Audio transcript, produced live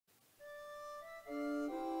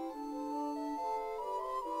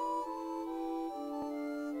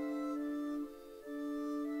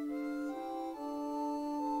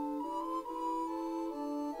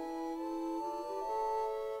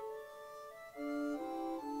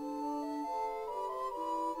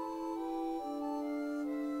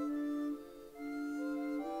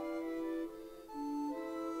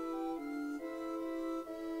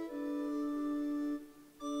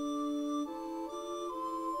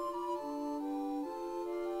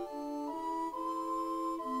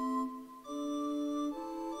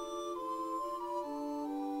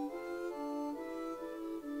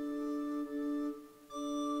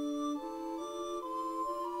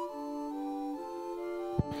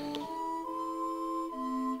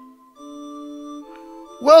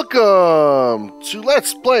Welcome to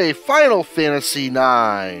Let's Play Final Fantasy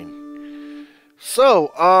IX.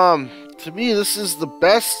 So, to me, this is the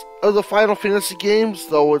best of the Final Fantasy games,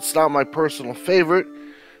 though it's not my personal favorite,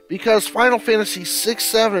 because Final Fantasy 6,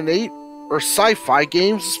 7, and 8 are sci-fi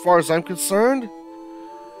games as far as I'm concerned,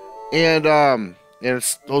 and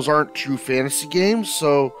those aren't true fantasy games,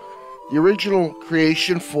 so the original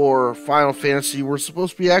creation for Final Fantasy were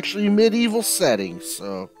supposed to be actually medieval settings,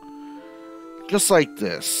 so just like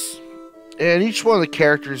this. And each one of the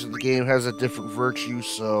characters in the game has a different virtue,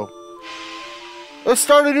 so let's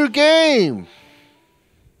start a new game!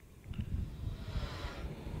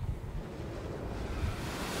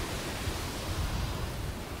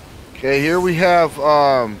 Okay, here we have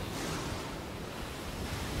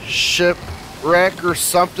shipwreck or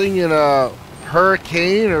something in a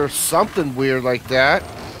hurricane or something weird like that.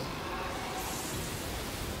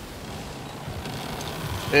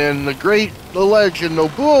 And the legend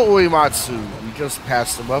Nobuo Uematsu. We just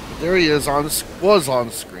passed him up, but there he is was on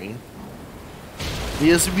the screen. He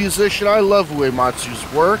is a musician. I love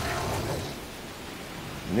Uematsu's work.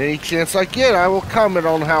 And any chance I get, I will comment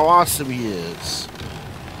on how awesome he is.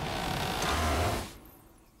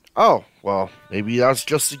 Oh, well, maybe that's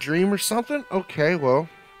just a dream or something? Okay, well.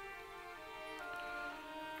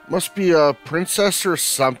 Must be a princess or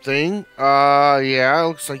something. Yeah,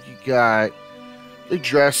 looks like you got the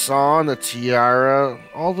dress on, the tiara,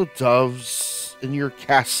 all the doves in your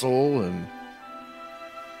castle, and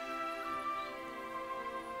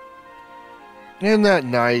isn't that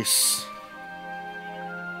nice?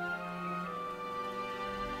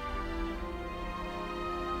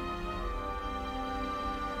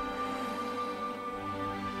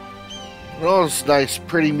 All this nice,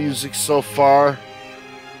 pretty music so far.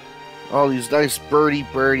 All these nice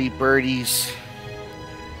birdies.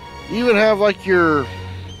 You even have like your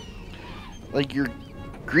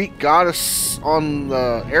Greek goddess on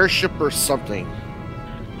the airship or something.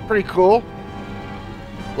 Pretty cool.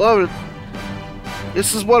 Love it.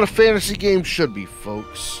 This is what a fantasy game should be,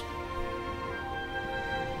 folks.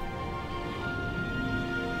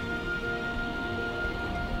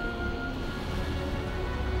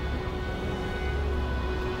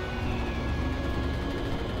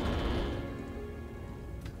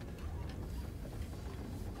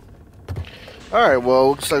 Alright,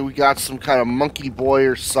 well, looks like we got some kind of monkey boy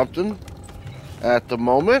or something at the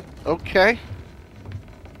moment. Okay.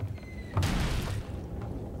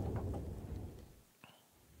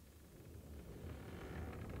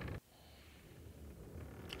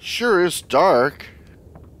 Sure is dark.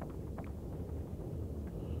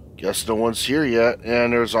 Guess no one's here yet.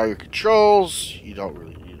 And there's all your controls. You don't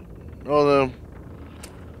really need to know them.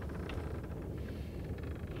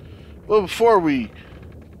 Well, before we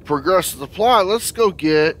progress the plot, let's go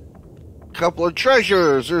get a couple of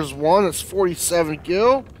treasures. There's one that's 47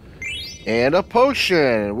 gil and a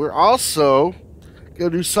potion. We're also gonna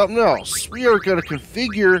do something else. We are gonna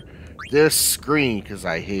configure this screen because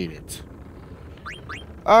I hate it.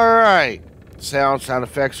 Alright, sound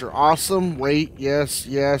effects are awesome. Wait,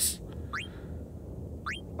 yes.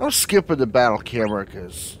 I'm skipping the battle camera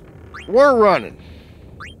because we're running.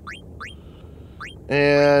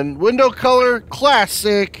 And window color,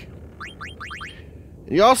 classic.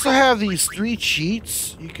 You also have these 3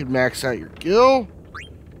 cheats. You can max out your gil.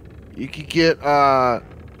 You can get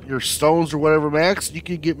your stones or whatever max. You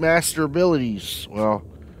can get master abilities. Well,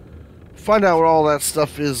 find out what all that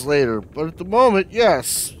stuff is later. But at the moment,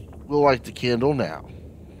 yes, we'll light the candle now.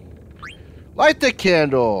 Light the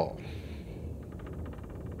candle.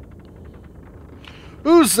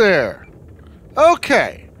 Who's there?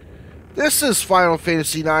 Okay. This is Final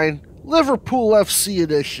Fantasy IX Liverpool FC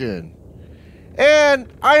Edition.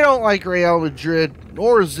 And I don't like Real Madrid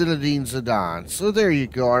nor Zinedine Zidane. So there you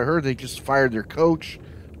go. I heard they just fired their coach.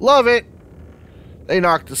 Love it. They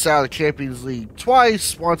knocked us out of the Champions League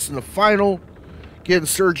twice. Once in the final. Getting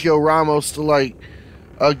Sergio Ramos to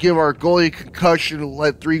give our goalie a concussion and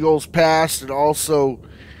let 3 goals pass. And also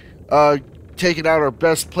taking out our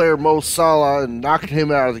best player Mo Salah and knocking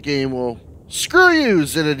him out of the game. Well, screw you,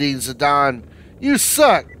 Zinedine Zidane. You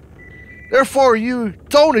suck. Therefore, you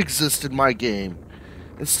don't exist in my game.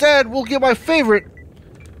 Instead, we'll get my favorite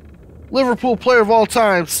Liverpool player of all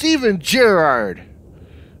time, Steven Gerrard.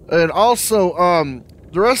 And also,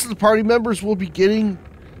 the rest of the party members will be getting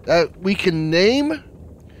that we can name.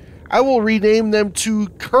 I will rename them to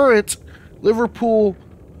current Liverpool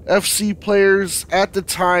FC players at the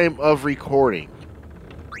time of recording.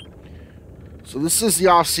 So this is the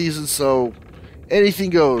off season, so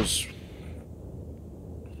anything goes.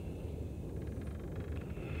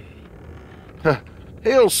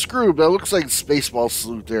 Hail Scroob, that looks like a Spaceball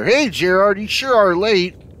salute there. Hey, Gerrard, you sure are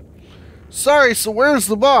late. Sorry, so where's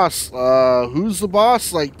the boss? Who's the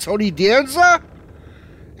boss? Like Tony Danza?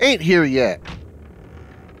 Ain't here yet.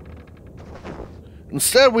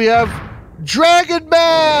 Instead, we have Dragon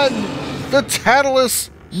Man, the Tantalus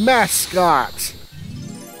mascot.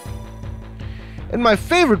 And my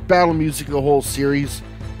favorite battle music of the whole series,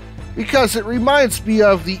 because it reminds me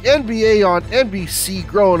of the NBA on NBC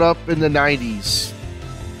growing up in the 90s.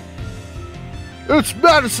 It's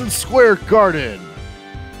Madison Square Garden,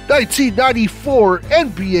 1994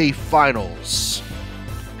 NBA Finals,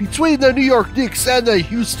 between the New York Knicks and the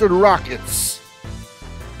Houston Rockets.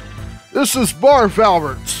 This is Marv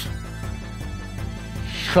Albert.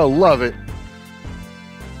 I love it.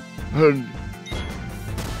 And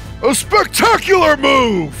a spectacular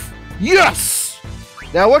move! Yes!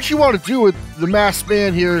 Now what you want to do with the masked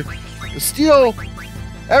man here is steal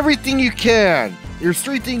everything you can. There's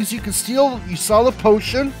 3 things you can steal. You saw the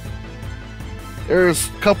potion. There's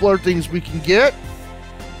a couple other things we can get.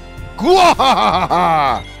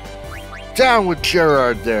 Down with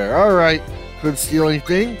Gerrard there. Alright. Couldn't steal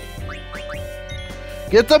anything.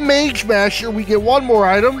 Get the Mage Masher. We get 1 more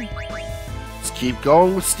item. Let's keep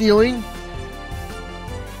going with stealing.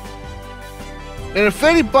 And if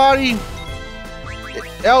anybody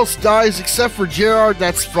else dies except for Gerrard,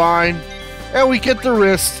 that's fine. And we get the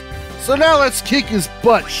wrist. So now let's kick his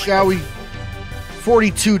butt, shall we?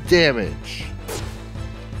 42 damage.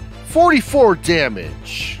 44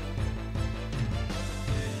 damage.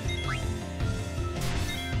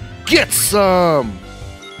 Get some!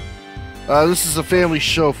 This is a family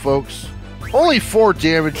show, folks. Only 4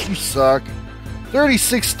 damage, you suck.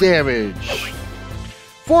 36 damage.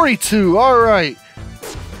 42, alright.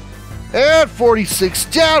 And 46,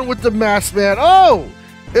 down with the masked man. Oh,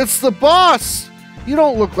 it's the boss. You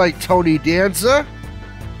don't look like Tony Danza.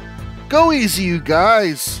 Go easy, you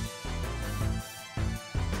guys.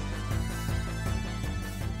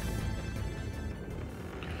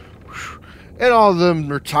 And all of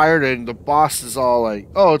them are tired, and the boss is all like,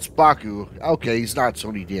 oh, it's Baku. Okay, he's not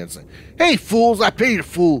Tony Danza. Hey, fools, I paid a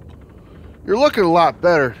fool. You're looking a lot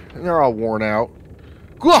better. And they're all worn out.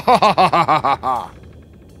 I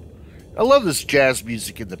love this jazz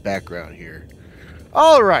music in the background here.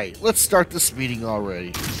 Alright, let's start this meeting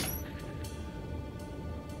already.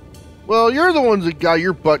 Well, you're the ones that got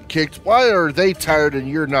your butt kicked. Why are they tired and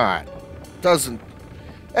you're not? That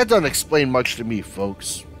doesn't explain much to me,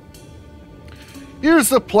 folks. Here's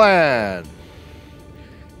the plan.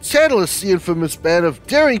 Tantalus, the infamous band of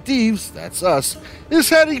daring thieves, that's us, is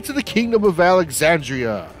heading to the kingdom of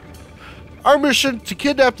Alexandria. Our mission, to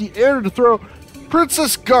kidnap the heir to the throne,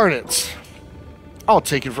 Princess Garnet. I'll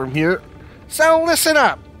take it from here. So listen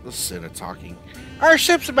up. The Senna talking. Our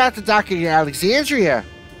ship's about to dock in Alexandria.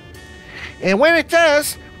 And when it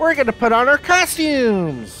does, we're going to put on our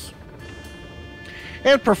costumes.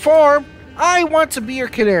 And perform I Want to Be Your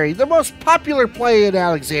Canary, the most popular play in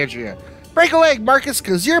Alexandria. Break a leg, Marcus,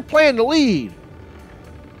 because you're playing the lead.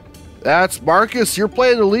 That's Marcus, you're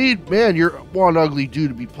playing the lead? Man, you're one ugly dude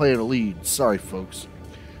to be playing the lead. Sorry, folks.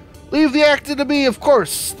 Leave the acting to me, of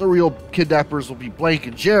course. The real kidnappers will be Blank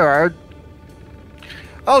and Gerrard.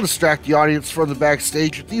 I'll distract the audience from the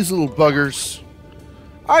backstage with these little buggers.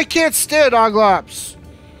 I can't stand Oglops.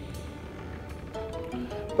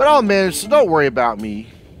 But I'll manage, so don't worry about me.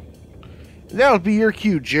 And that'll be your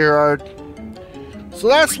cue, Gerrard. So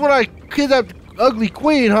that's when I kidnapped Ugly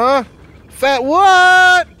Queen, huh? Fat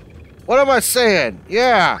what? What am I saying?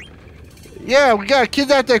 Yeah. Yeah, we gotta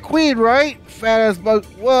kidnap that queen, right? Fat ass bug.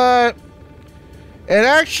 What? And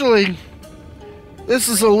actually, this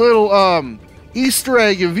is a little Easter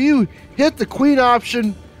egg. If you hit the queen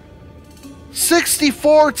option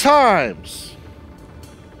 64 times,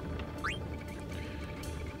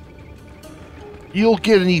 you'll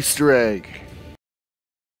get an Easter egg.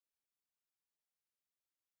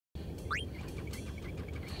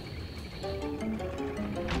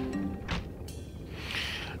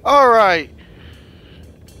 Alright.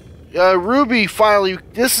 Ruby finally,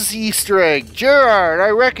 this is the Easter egg. Gerrard, I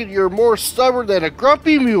reckon you're more stubborn than a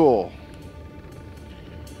grumpy mule.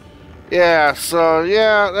 Yeah, so,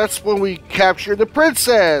 yeah, that's when we capture the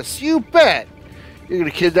princess. You bet. You're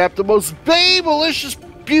gonna kidnap the most babelicious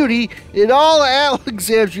beauty in all of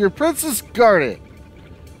Alexandria, Princess Garnet.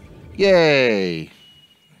 Yay.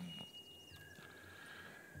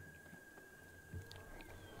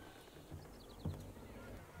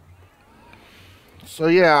 So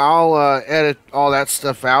yeah, I'll edit all that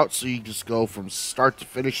stuff out so you just go from start to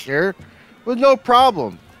finish there with no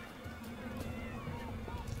problem.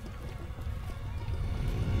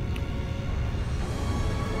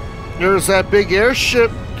 There's that big airship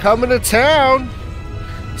coming to town.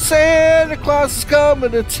 Santa Claus is coming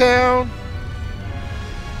to town.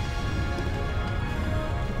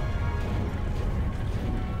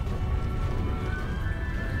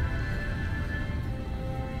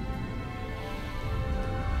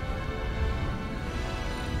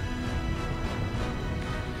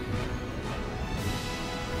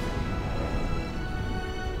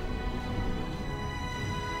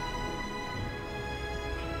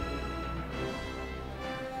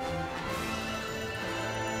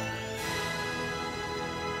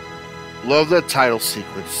 Love that title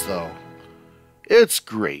sequence, though. It's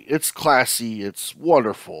great. It's classy. It's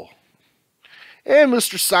wonderful. And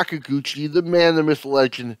Mr. Sakaguchi, the man, the myth,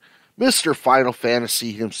 legend, Mr. Final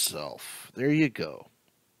Fantasy himself. There you go.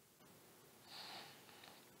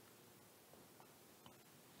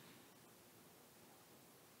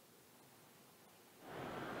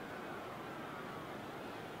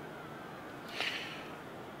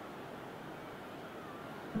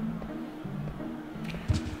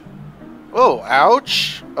 Oh,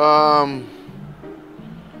 ouch.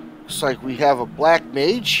 Looks like we have a black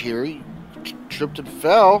mage here. He tripped and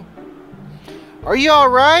fell. Are you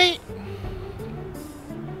alright?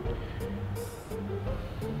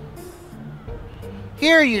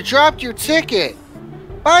 Here, you dropped your ticket.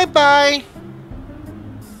 Bye-bye.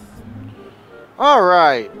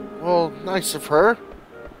 Alright. Well, nice of her.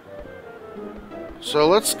 So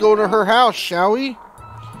let's go to her house, shall we?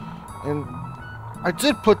 And I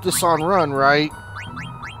did put this on run, right?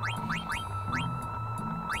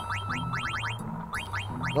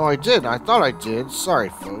 No, I did. I thought I did. Sorry,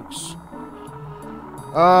 folks.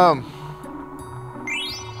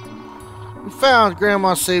 We found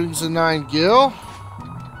Grandma's Savings of 9 Gil.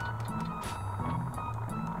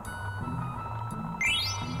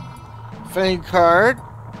 Fang card.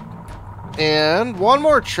 And one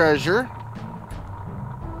more treasure.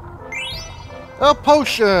 A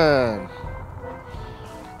potion.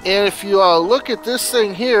 And if you look at this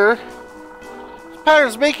thing here, this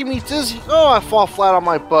pattern's making me dizzy. Oh, I fall flat on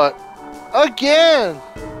my butt. Again!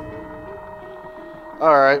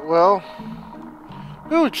 Alright, well,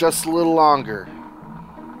 ooh, just a little longer.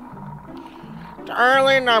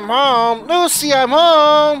 Darling, I'm home. Lucy, I'm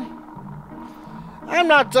home! I'm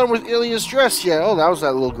not done with Ilya's dress yet. Oh, that was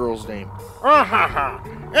that little girl's name.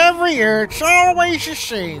 Every year, it's always the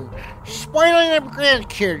same. Spoiling them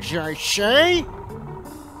grandkids, I say.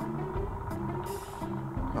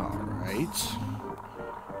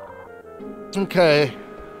 Okay.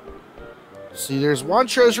 See, there's one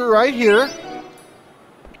treasure right here.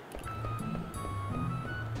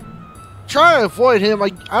 Try to avoid him. I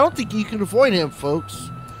don't think you can avoid him, folks.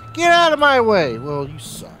 Get out of my way. Well, you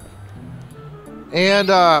suck. And,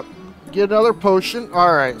 get another potion.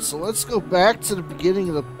 Alright, so let's go back to the beginning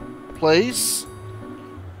of the place.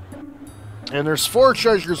 And there's 4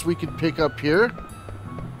 treasures we can pick up here.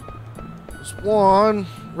 There's one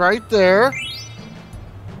right there.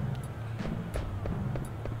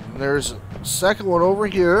 There's a second one over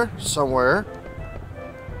here somewhere.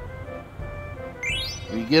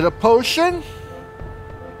 You get a potion.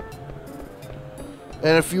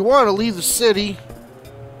 And if you want to leave the city,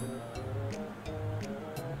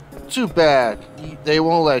 too bad. They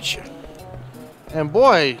won't let you. And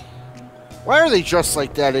boy, why are they dressed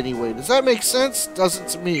like that anyway? Does that make sense? Doesn't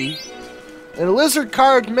to me. And a lizard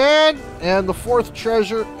card man. And the 4th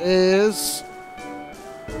treasure is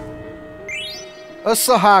a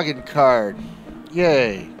Sahagin card.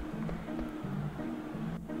 Yay.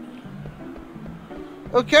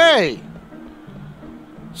 Okay.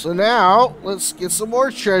 So now, let's get some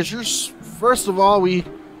more treasures. First of all,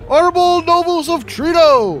 Honorable Nobles of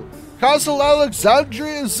Trino! Castle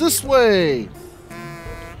Alexandria is this way!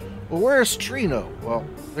 Well, where's Trino? Well,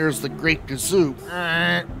 there's the Great Gazoo.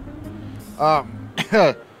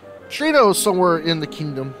 Trino is somewhere in the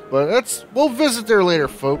kingdom, but we'll visit there later,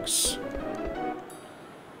 folks.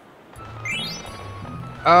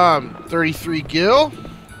 33 Gil.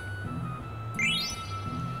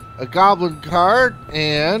 A goblin card,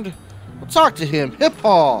 and we'll talk to him. Hip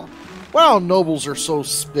Hall. Wow, nobles are so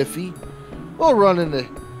spiffy. We'll run into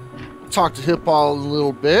talk to Hip Hall in a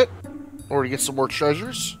little bit, or to get some more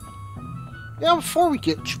treasures. Yeah, before we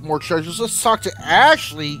get more treasures, let's talk to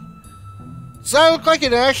Ashley. Does that look like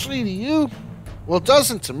an Ashley to you? Well, it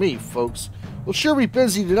doesn't to me, folks. We'll sure be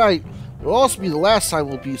busy tonight. It'll also be the last time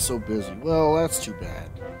we'll be so busy. Well, that's too bad.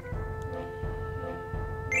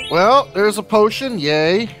 Well, there's a potion.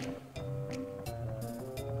 Yay.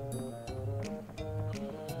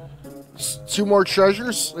 2 more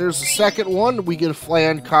treasures. There's the second one. We get a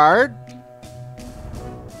Flan card.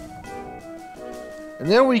 And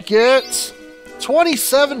then we get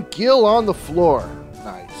 27 gil on the floor.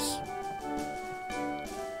 Nice.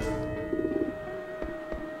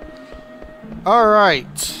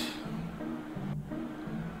 Alright.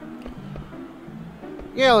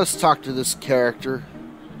 Yeah, let's talk to this character.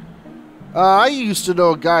 I used to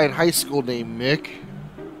know a guy in high school named Mick.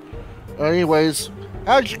 Anyways,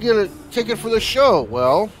 how'd you get a ticket for the show?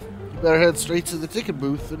 Well, you better head straight to the ticket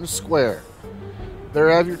booth in the square. Better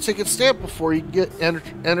have your ticket stamped before you get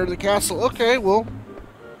enter the castle. Okay, well,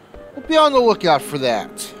 we'll be on the lookout for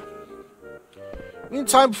that.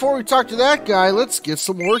 Meantime, before we talk to that guy, let's get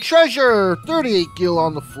some more treasure. 38 gil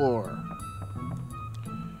on the floor.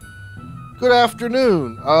 Good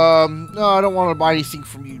afternoon. No, I don't want to buy anything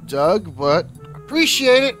from you, Doug, but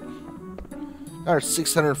appreciate it. Got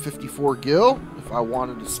 654 gil if I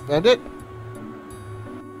wanted to spend it.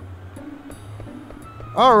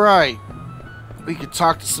 Alright. We could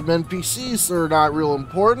talk to some NPCs that are not real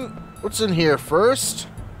important. What's in here first?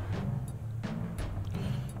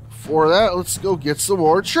 Before that, let's go get some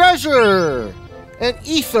more treasure and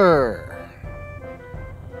ether.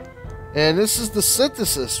 And this is the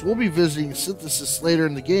Synthesis. We'll be visiting Synthesis later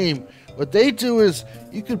in the game. What they do is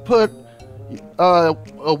you could put a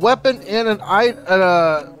weapon and an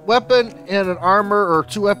armor, or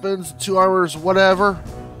two weapons, two armors, whatever.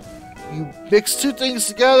 You mix two things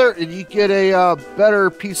together and you get a better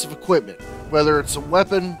piece of equipment, whether it's a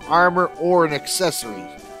weapon, armor, or an accessory.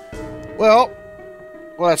 Well,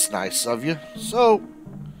 that's nice of you. So,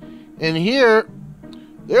 in here,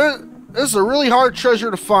 there's a really hard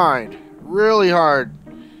treasure to find. Really hard.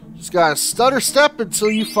 Just gotta stutter step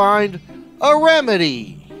until you find a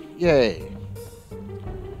remedy. Yay.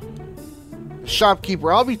 The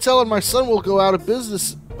shopkeeper. I'll be telling my son we'll go out of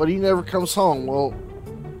business, but he never comes home. Well,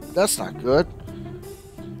 that's not good.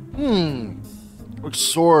 Which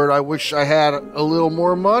sword? I wish I had a little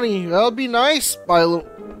more money. That'd be nice. Buy a little.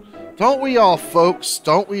 Don't we all, folks?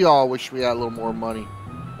 Don't we all wish we had a little more money?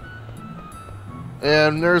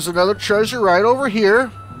 And there's another treasure right over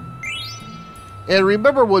here. And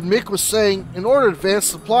remember what Mick was saying, in order to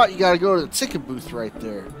advance the plot, you gotta go to the ticket booth right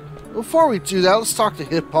there. Before we do that, let's talk to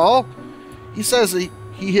Hit Paul. He says he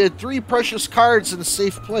hid 3 precious cards in a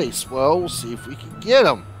safe place. Well, we'll see if we can get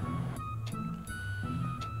them.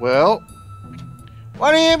 Well,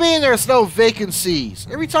 what do you mean there's no vacancies?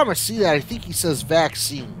 Every time I see that, I think he says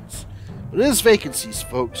vaccines. But it is vacancies,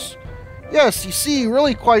 folks. Yes, you see,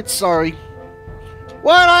 really quite sorry.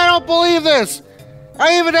 What? I don't believe this!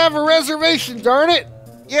 I even have a reservation, darn it!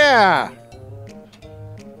 Yeah!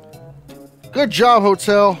 Good job,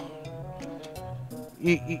 hotel.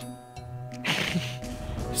 He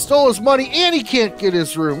stole his money and he can't get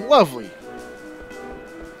his room. Lovely.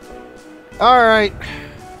 Alright.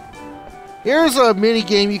 Here's a mini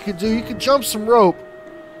game you could do. You could jump some rope.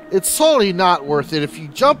 It's totally not worth it. If you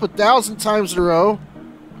jump 1,000 times in a row,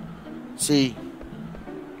 see,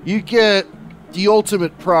 you get the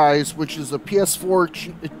ultimate prize, which is a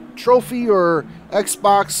PS4 trophy or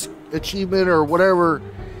Xbox achievement or whatever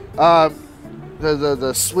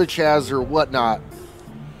the Switch has or whatnot.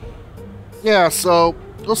 Yeah, so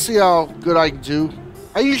we'll see how good I can do.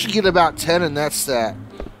 I usually get about 10 and that's that.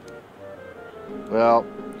 Well,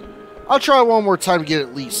 I'll try one more time to get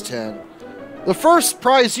at least 10. The first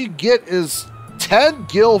prize you get is 10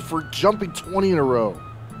 gil for jumping 20 in a row.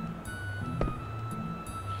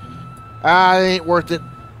 It ain't worth it.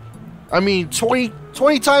 I mean, 20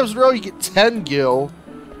 times in a row you get 10 gil.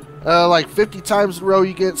 Like 50 times in a row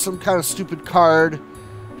you get some kind of stupid card.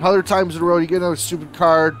 100 times in a row you get another stupid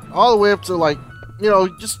card. All the way up to, like, you know,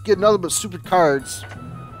 just get nothing but stupid cards.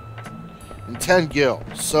 And 10 gil.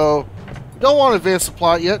 So, we don't want to advance the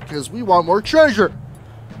plot yet because we want more treasure.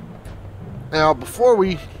 Now, before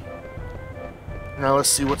we... Now, let's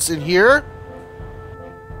see what's in here.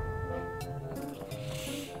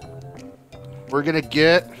 We're going to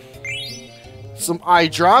get some eye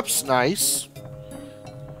drops. Nice.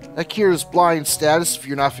 That cures blind status if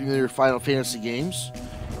you're not familiar with Final Fantasy games.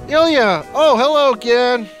 Ilya! Oh, hello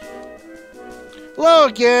again. Hello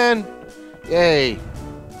again. Yay.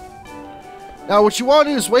 Now, what you want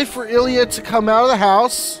to do is wait for Ilya to come out of the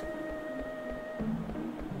house.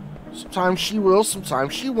 Sometimes she will,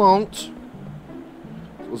 sometimes she won't.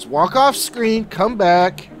 Let's walk off screen, come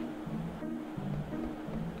back.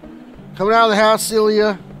 Coming out of the house,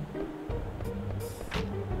 Ilya.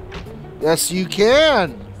 Yes, you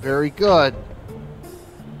can. Very good.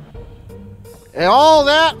 And all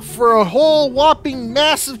that for a whole whopping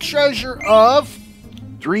massive treasure of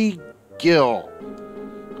 3 gil.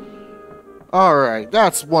 Alright,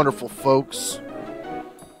 that's wonderful, folks.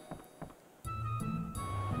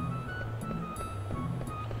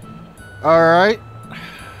 Alright.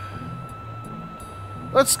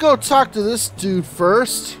 Let's go talk to this dude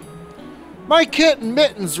first. My kitten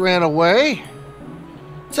Mittens ran away.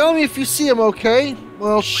 Tell me if you see him, okay?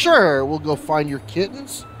 Well, sure. We'll go find your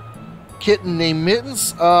kittens. Kitten named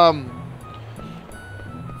Mittens.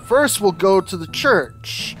 First, we'll go to the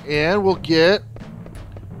church. And we'll get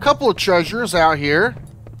a couple of treasures out here.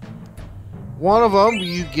 One of them,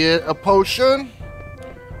 you get a potion.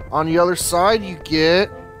 On the other side, you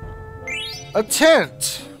get a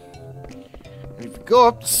tent. And if you go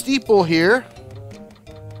up the steeple here,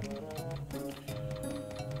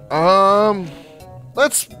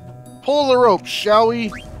 let's pull the rope, shall we?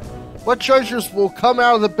 What treasures will come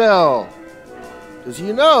out of the bell? Because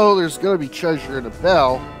you know there's going to be treasure in the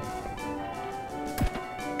bell.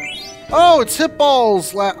 Oh, it's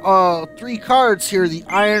Hitball's 3 cards here. The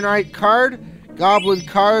Ironite card, Goblin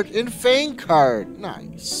card, and Fang card.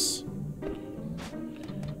 Nice.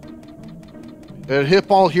 And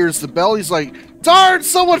Hitball hears the bell. He's like, darn,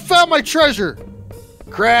 someone found my treasure.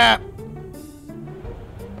 Crap.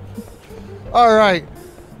 Alright.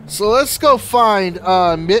 So let's go find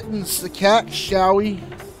Mittens the cat, shall we?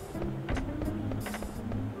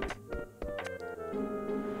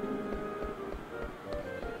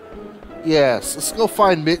 Yes, let's go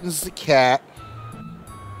find Mittens the cat.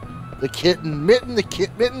 The kitten.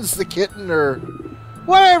 Mittens the kitten, or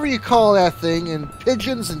whatever you call that thing. And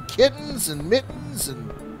pigeons and kittens and mittens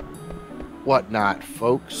and whatnot,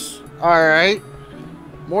 folks. Alright.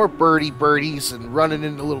 More birdies and running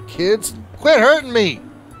into little kids. Quit hurting me!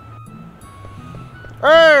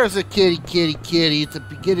 There's a kitty at the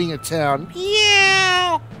beginning of town.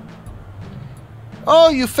 Meow! Oh,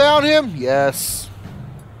 you found him? Yes.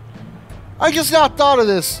 I just now thought of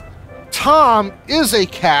this. Tom is a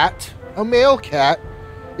cat, a male cat,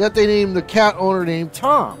 yet they named the cat owner named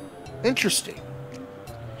Tom. Interesting.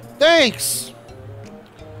 Thanks.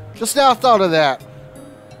 Just now thought of that.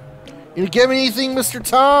 You give me anything, Mr.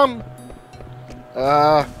 Tom?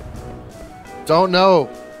 Don't know.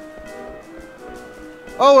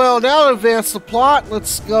 Oh well, now to advance the plot,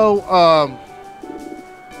 let's go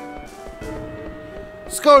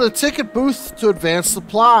to the ticket booth to advance the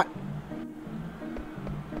plot.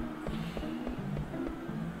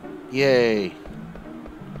 Yay.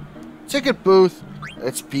 Ticket booth.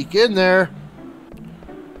 Let's peek in there.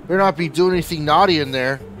 Better not be doing anything naughty in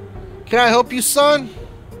there. Can I help you, son?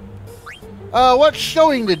 What's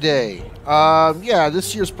showing today? Yeah,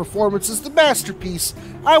 this year's performance is the masterpiece.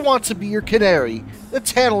 I Want to Be Your Canary. The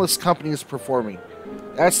Tantalus Company is performing.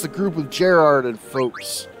 That's the group with Gerrard and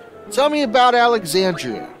folks. Tell me about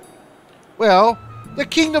Alexandria. Well, the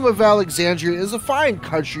Kingdom of Alexandria is a fine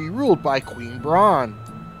country ruled by Queen Braun.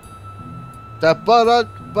 That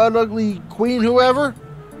butt-ugly queen whoever?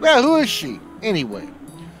 Yeah, who is she? Anyway,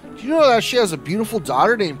 do you know that she has a beautiful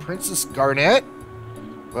daughter named Princess Garnet?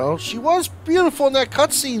 Well, she was beautiful in that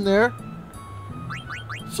cutscene there.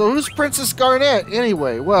 So who's Princess Garnet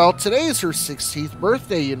anyway? Well, today is her 16th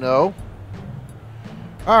birthday, you know.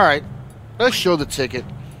 Alright, let's show the ticket.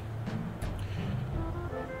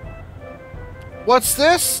 What's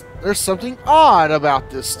this? There's something odd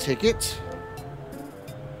about this ticket.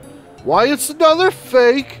 Why, it's another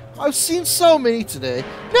fake. I've seen so many today.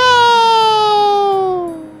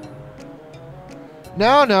 No!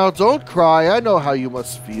 Now, don't cry. I know how you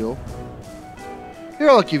must feel. Here,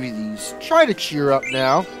 I'll give you these. Try to cheer up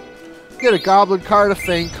now. Get a Goblin card, a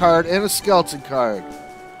Fang card, and a Skeleton card.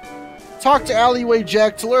 Talk to Alleyway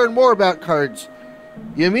Jack to learn more about cards.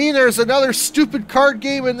 You mean there's another stupid card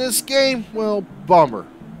game in this game? Well, bummer.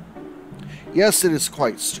 Yes, it is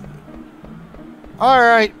quite stupid.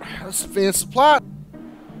 Alright, let's advance the plot.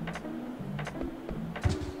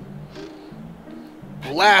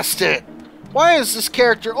 Blast it! Why is this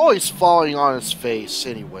character always falling on his face,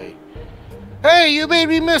 anyway? Hey, you made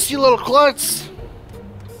me miss, you little klutz!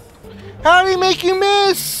 How did he make you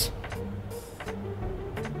miss?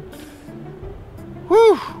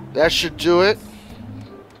 Whew, that should do it.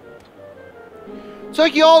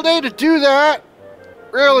 Took you all day to do that?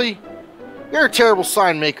 Really? You're a terrible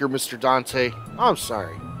sign maker, Mr. Dante. I'm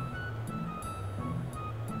sorry.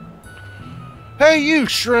 Hey, you,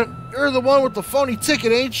 Shrimp. You're the one with the phony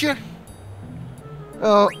ticket, ain't you?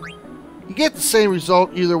 Well, you get the same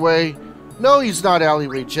result either way. No, he's not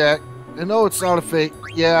Alleyway Jack. And no, it's not a fake.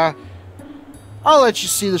 Yeah. I'll let you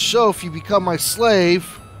see the show if you become my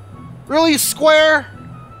slave. Really, Square?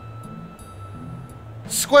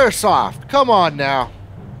 Squaresoft, come on now.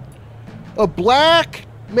 A black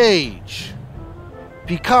mage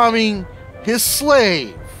becoming his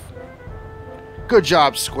slave. Good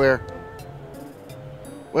job, Square.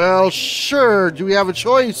 Well, sure. Do we have a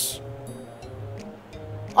choice?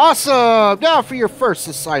 Awesome! Now for your first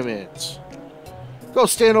assignment. Go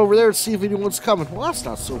stand over there and see if anyone's coming. Well, that's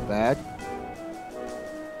not so bad.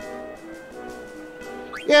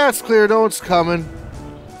 Yeah, it's clear. No one's coming.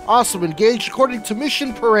 Awesome. Engage according to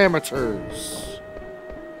mission parameters.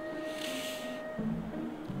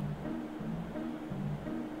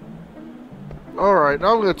 Alright,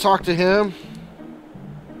 now I'm going to talk to him.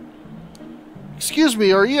 Excuse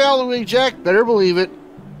me, are you Alleyway Jack? Better believe it.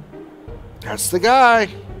 That's the guy.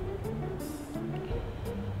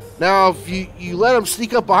 Now, if you let him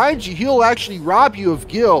sneak up behind you, he'll actually rob you of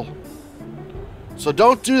Gil. So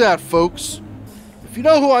don't do that, folks. If you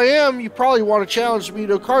know who I am, you probably want to challenge me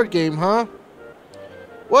to a card game, huh?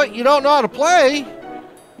 What, you don't know how to play?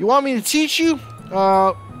 You want me to teach you?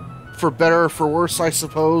 For better or for worse, I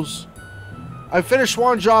suppose. I finished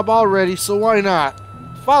one job already, so why not?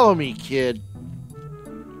 Follow me, kid.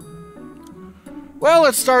 Well,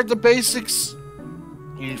 let's start the basics.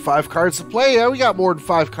 You need 5 cards to play. Yeah, we got more than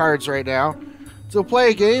 5 cards right now. To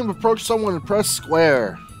play a game, approach someone and press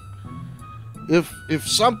square. If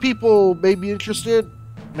some people may be interested,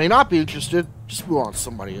 may not be interested, just move on to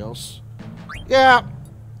somebody else. Yeah,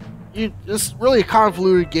 it's really a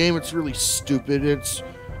convoluted game. It's really stupid. It's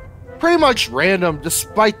pretty much random,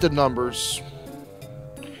 despite the numbers.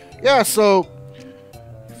 Yeah, so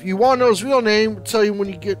if you want to know his real name, I'll tell you when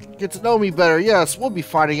you get to know me better. Yes, we'll be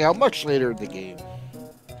finding out much later in the game.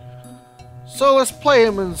 So let's play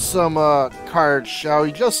him in some cards, shall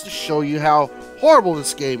we? Just to show you how horrible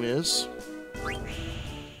this game is.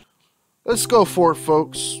 Let's go for it,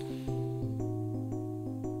 folks.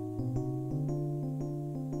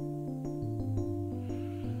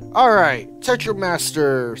 Alright, Tetra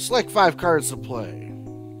Master. Select 5 cards to play.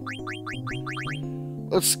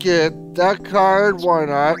 Let's get that card. Why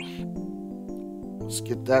not? Let's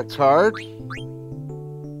get that card.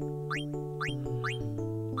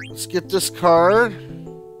 Let's get this card.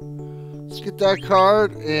 Let's get that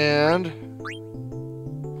card. And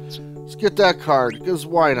let's get that card. Because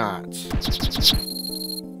why not?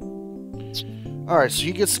 Alright, so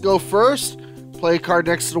he gets to go first. Play a card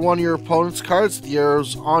next to one of your opponent's cards. If the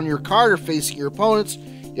arrows on your card are facing your opponent's,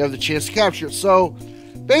 you have the chance to capture it. So,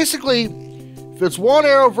 basically, if it's one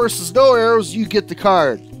arrow versus no arrows, you get the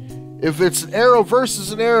card. If it's an arrow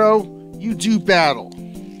versus an arrow, you do battle.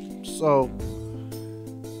 So,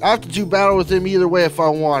 I have to do battle with him either way if I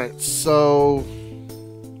want it. So,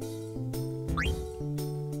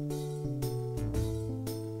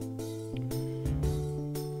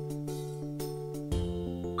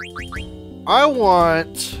 I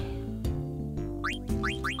want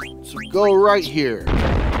to go right here.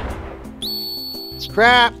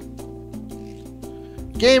 Crap.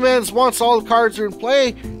 Game ends once all the cards are in play,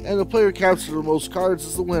 and the player captures the most cards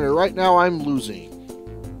is the winner. Right now, I'm losing.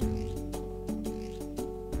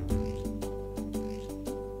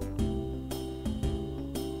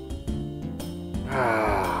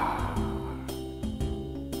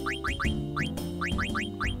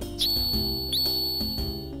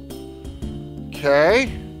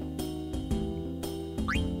 Okay.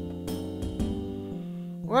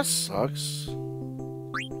 Well, that sucks.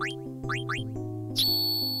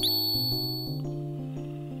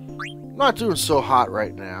 Not doing so hot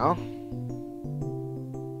right now.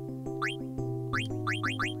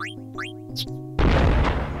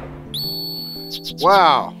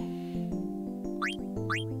 Wow.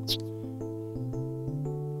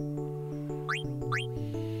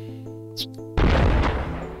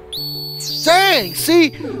 Dang!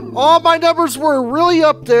 See, all my numbers were really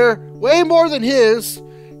up there, way more than his,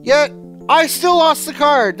 yet I still lost the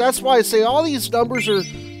card. That's why I say all these numbers are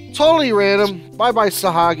totally random. Bye-bye,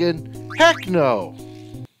 Sahagin. Heck no.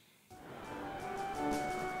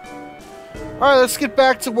 Alright, let's get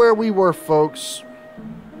back to where we were, folks.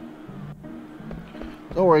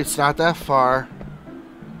 Don't worry, it's not that far.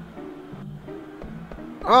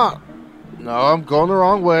 Ah, no, I'm going the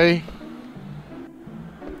wrong way.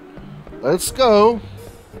 Let's go.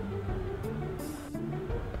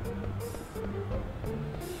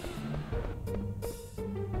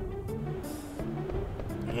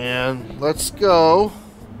 And let's go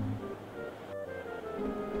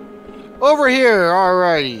over here.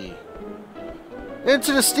 Alrighty.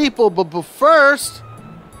 Into the steeple, but first,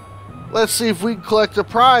 let's see if we can collect a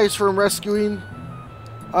prize from rescuing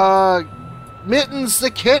Mittens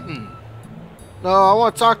the kitten. No, I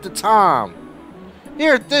want to talk to Tom.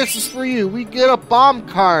 Here, this is for you. We get a bomb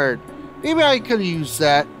card. Maybe I could have used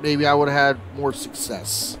that. Maybe I would have had more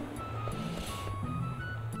success.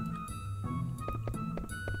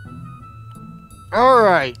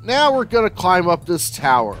 Alright, now we're going to climb up this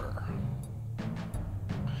tower.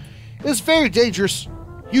 It's very dangerous.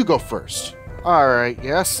 You go first. Alright,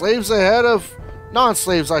 yeah, slaves ahead of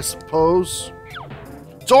non-slaves, I suppose.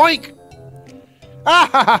 Doink! Ah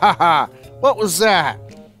ha ha ha ha! What was that?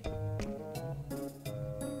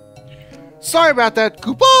 Sorry about that,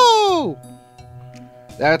 Kupo!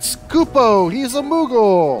 That's Kupo, he's a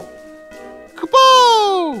Moogle!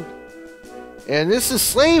 Kupo! And this is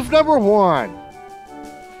slave number 1.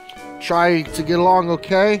 Try to get along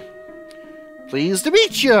okay? Pleased to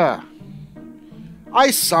meet ya!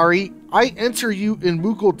 Sorry, I enter you in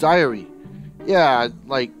Moogle Diary. Yeah,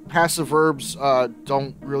 like, passive verbs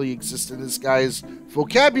don't really exist in this guy's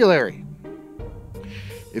vocabulary.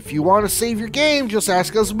 If you want to save your game, just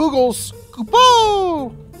ask us Moogles.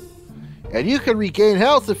 Kupo! And you can regain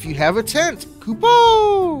health if you have a tent.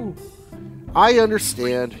 Kupo! I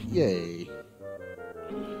understand. Yay.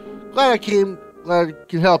 Glad I can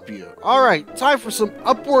help you. Alright, time for some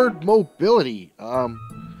upward mobility.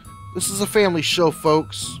 This is a family show,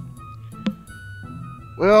 folks.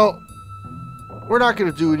 Well, we're not going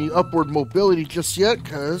to do any upward mobility just yet,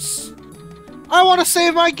 because I want to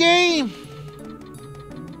save my game.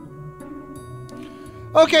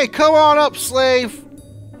 Okay, come on up, slave.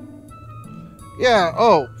 Yeah,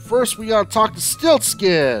 oh, first we got to talk to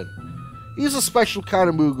Stiltskin. He's a special kind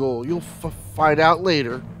of Moogle. You'll find out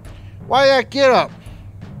later. Why that get up?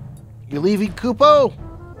 You leaving Kupo?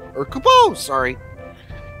 Or Kupo, sorry.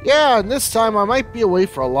 Yeah, and this time I might be away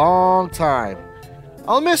for a long time.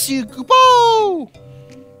 I'll miss you, Kupo!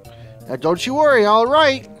 Now don't you worry, I'll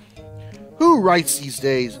write. Who writes these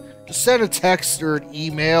days? Just send a text or an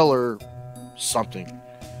email or something.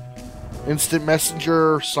 Instant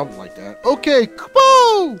messenger or something like that. Okay,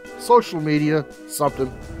 Kupo! Social media,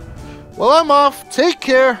 something. Well, I'm off. Take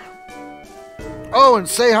care. Oh, and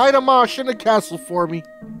say hi to Mosh in the castle for me.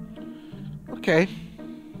 Okay.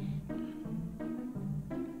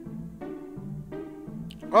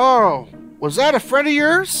 Oh, was that a friend of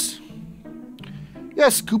yours?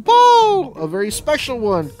 Yes, Kupo! A very special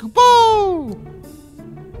one. Kupo!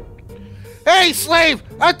 Hey, slave!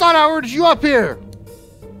 I thought I ordered you up here!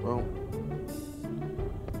 Well,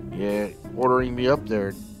 yeah, ordering me up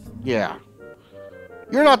there. Yeah.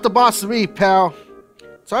 You're not the boss of me, pal.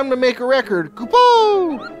 Time to make a record.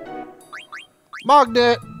 Kupo!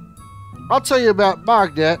 Magnet. I'll tell you about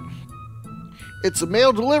Magnet. It's a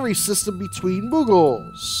mail delivery system between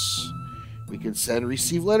Moogles. We can send and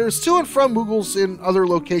receive letters to and from Moogles in other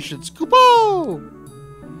locations. Kupo!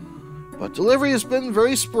 But delivery has been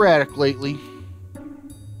very sporadic lately.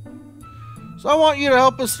 So I want you to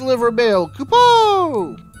help us deliver mail.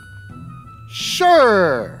 Kupo!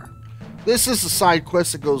 Sure! This is a side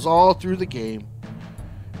quest that goes all through the game.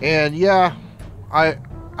 And yeah, I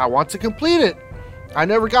want to complete it. I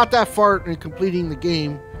never got that far in completing the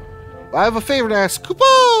game. But I have a favor to ask.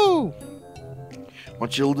 Kupo!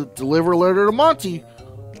 Want you to deliver a letter to Monty?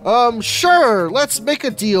 Sure. Let's make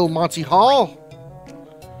a deal, Monty Hall.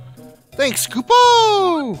 Thanks,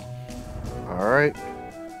 Kupo! Alright.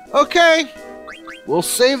 Okay. We'll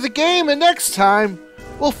save the game, and next time,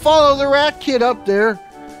 we'll follow the Rat Kid up there.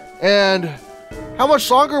 And how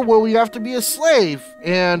much longer will we have to be a slave?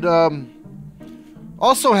 And,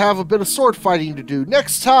 also have a bit of sword fighting to do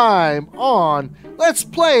next time on Let's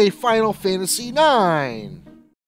Play Final Fantasy IX.